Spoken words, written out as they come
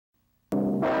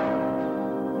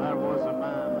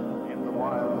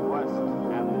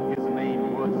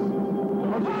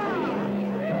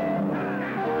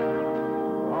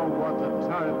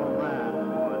terrible man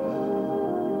was.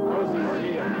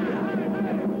 Rosie's here.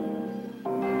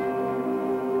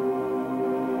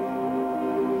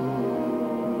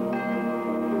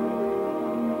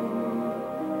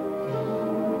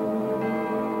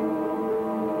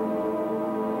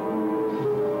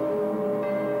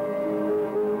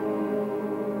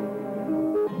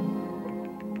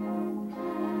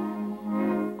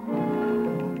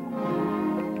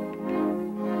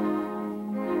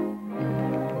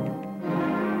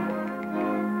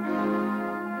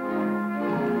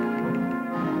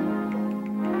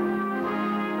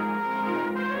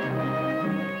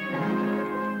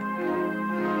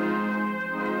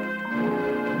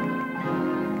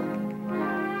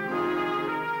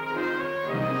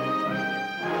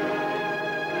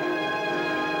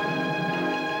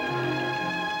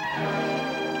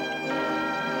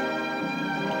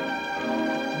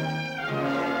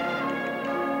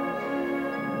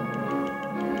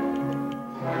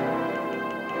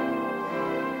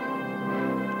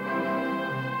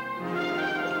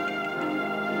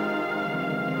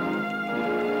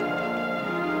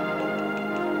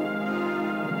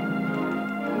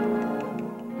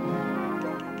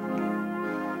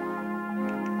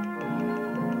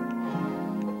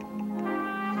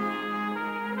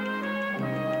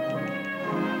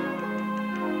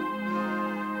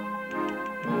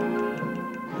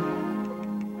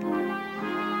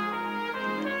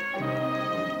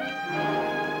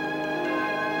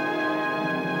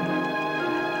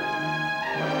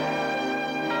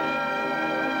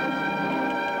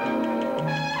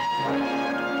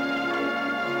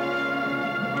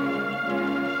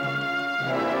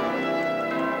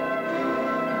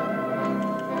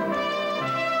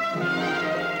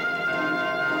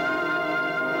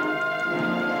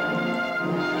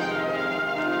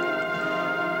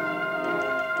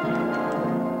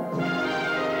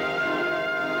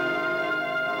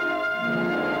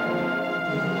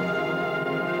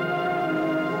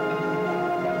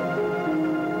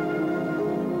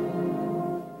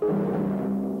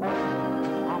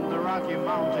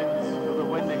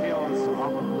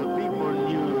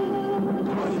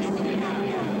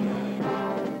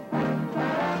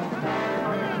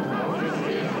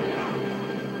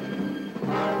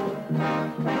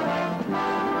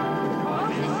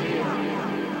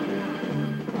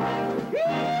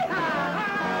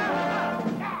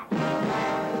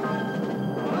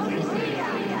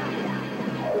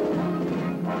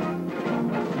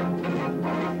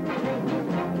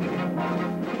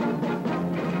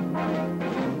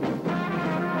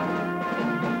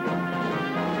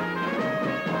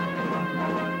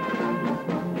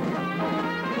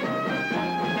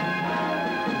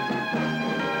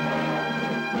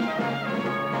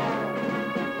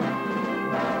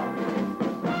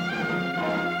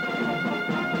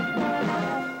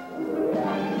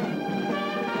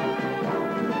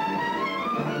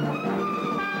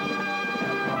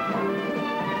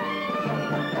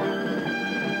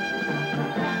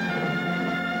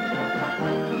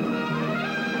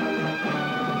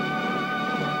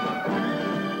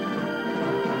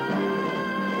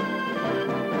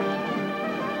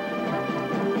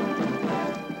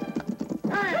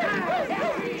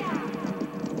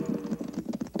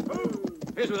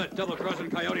 Here's where that double-crossing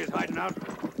coyote is hiding out.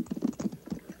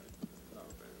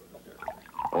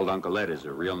 Old Uncle Ed is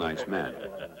a real nice man.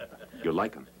 You'll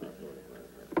like him.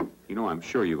 You know, I'm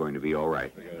sure you're going to be all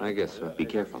right. I guess so. Be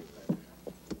careful.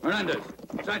 Hernandez,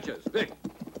 Sanchez, Vic,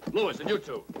 Lewis, and you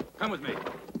two. Come with me.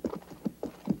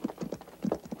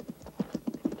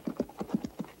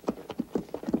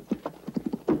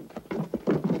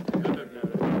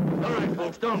 All right,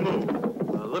 folks, don't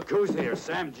move. Look who's here,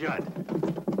 Sam Judd.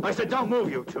 I said don't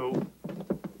move, you two.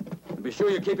 And be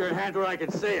sure you keep your hands where I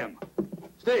can see them.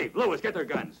 Steve, Lewis, get their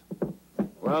guns.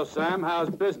 Well, Sam, how's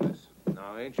business?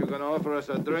 Now, ain't you gonna offer us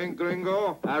a drink,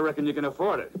 gringo? I reckon you can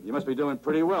afford it. You must be doing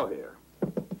pretty well here.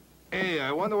 Hey,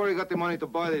 I wonder where he got the money to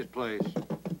buy this place.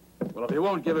 Well, if he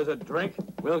won't give us a drink,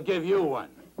 we'll give you one.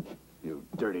 You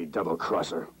dirty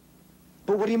double-crosser.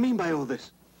 But what do you mean by all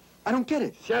this? I don't get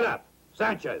it. Shut up.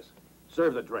 Sanchez,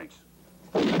 serve the drinks.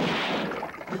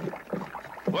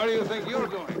 What do you think you're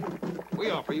doing? We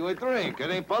offer you a drink. It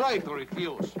ain't polite to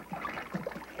refuse.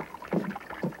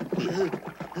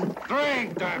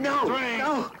 Drink, damn it, No, drink!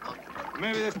 no!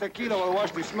 Maybe this tequila will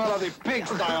wash the smell of the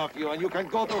pigsty off you, and you can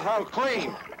go to hell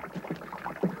clean.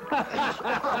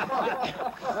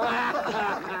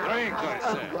 Drink, I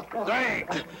said. Drink!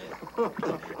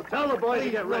 Tell the boys to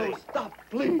get ready. No, stop,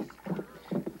 please.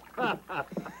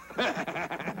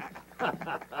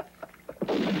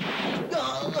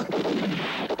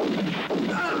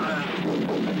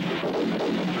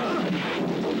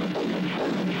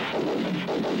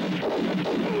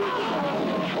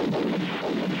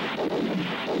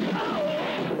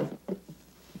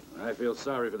 I feel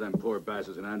sorry for them poor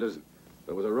bastards, Hernandez.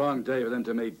 But it was a wrong day for them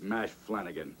to meet Mash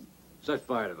Flanagan. Set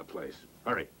fire to the place.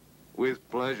 Hurry. With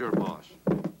pleasure, boss.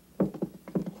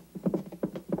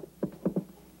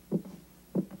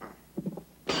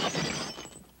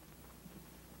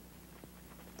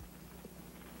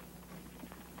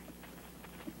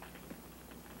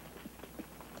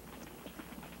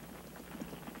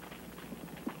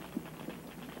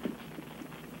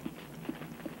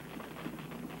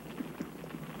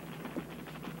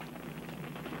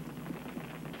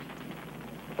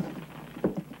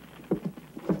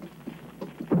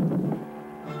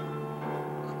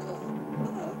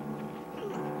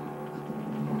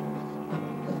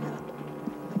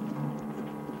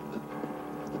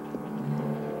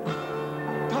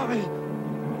 Tommy!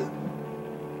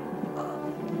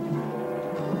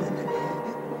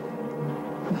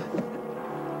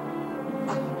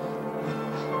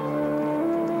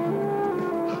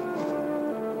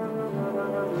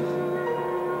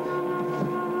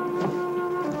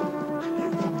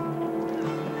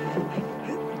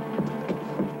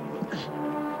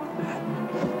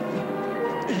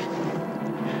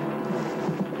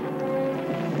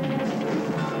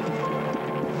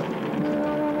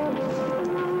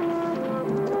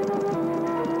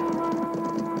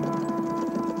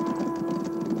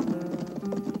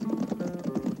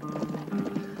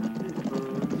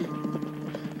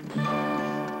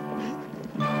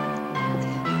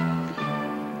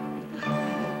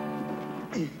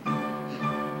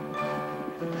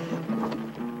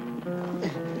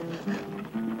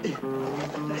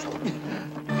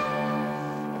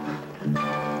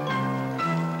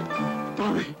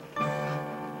 Tommy!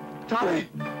 Tommy!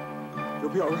 You'll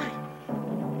be all right.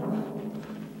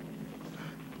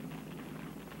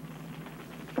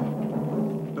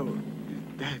 No, he's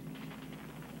dead.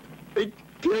 They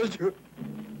killed you.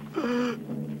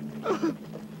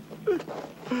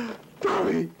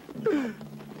 Tommy!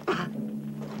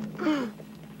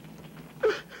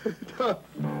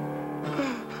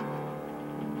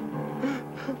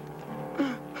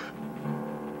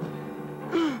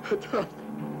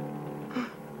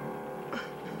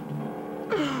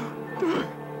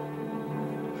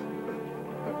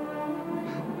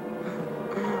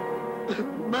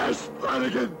 Mash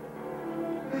Flanagan!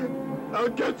 I'll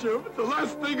get you. It's the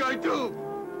last thing I do.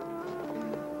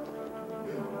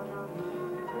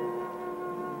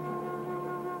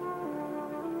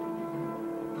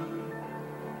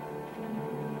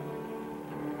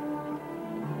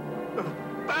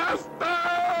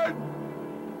 Bastard!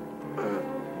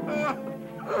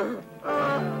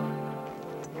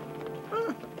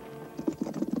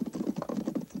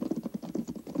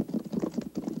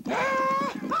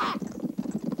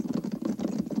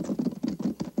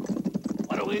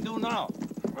 What do we do now?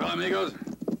 Well, amigos,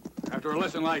 after a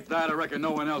lesson like that, I reckon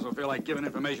no one else will feel like giving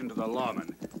information to the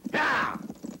lawman. Yeah!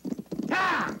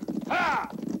 Yeah! Ha!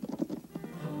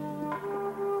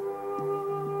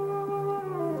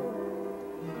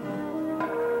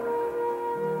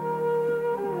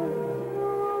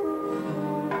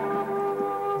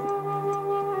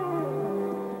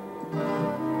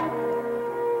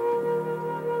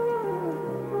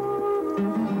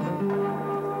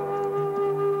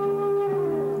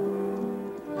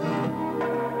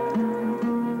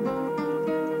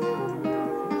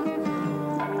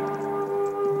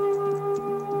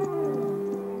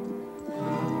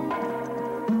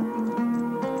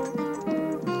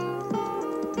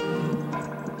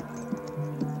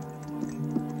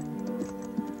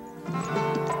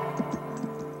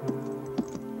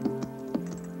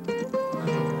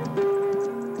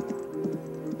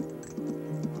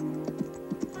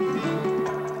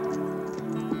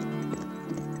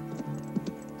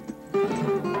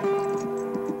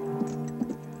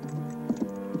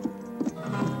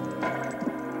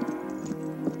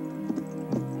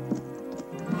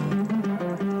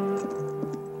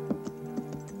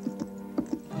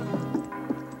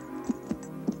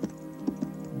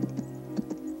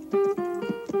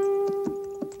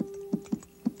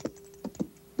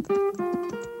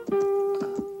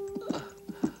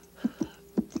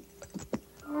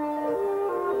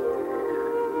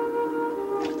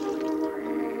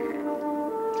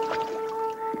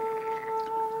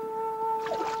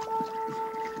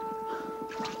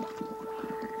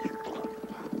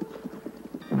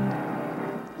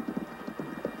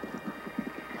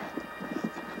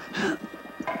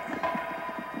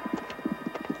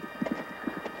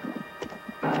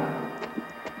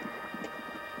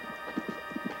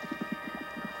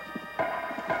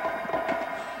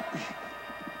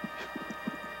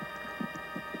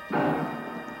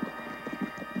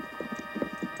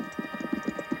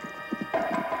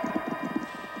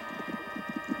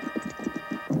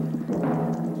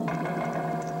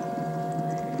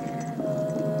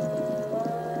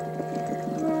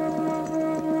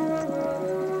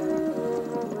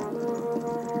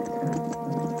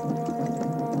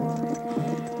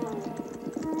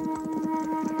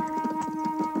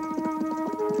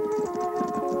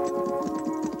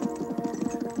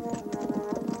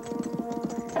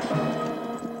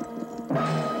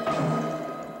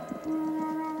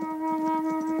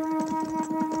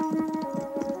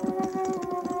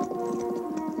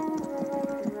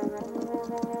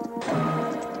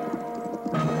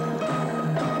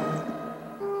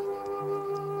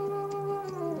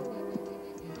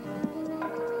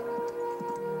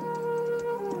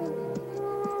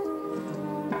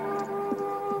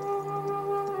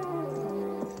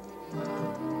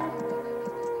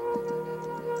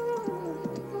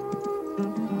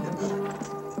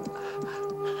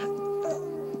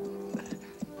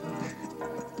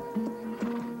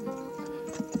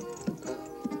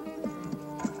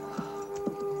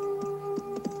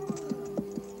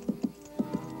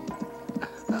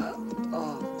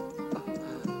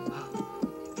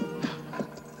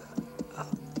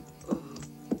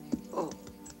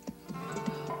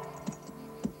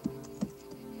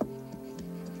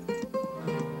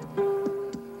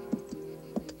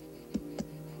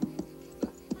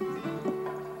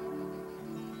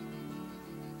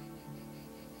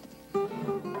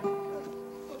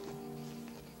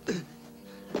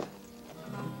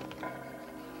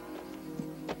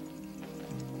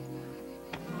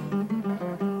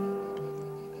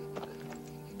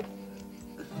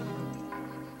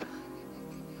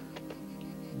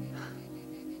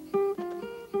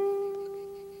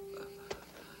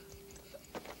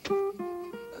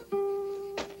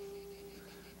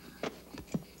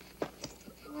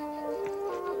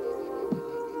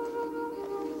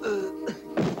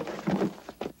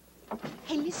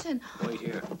 Listen. Wait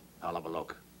here. I'll have a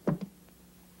look.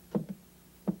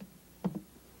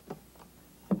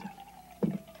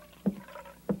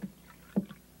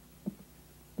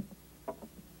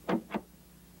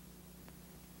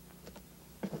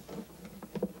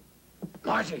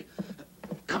 Marty,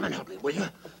 come and help me, will you?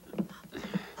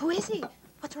 Who is he?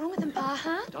 What's wrong with him, Pa,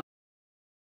 huh?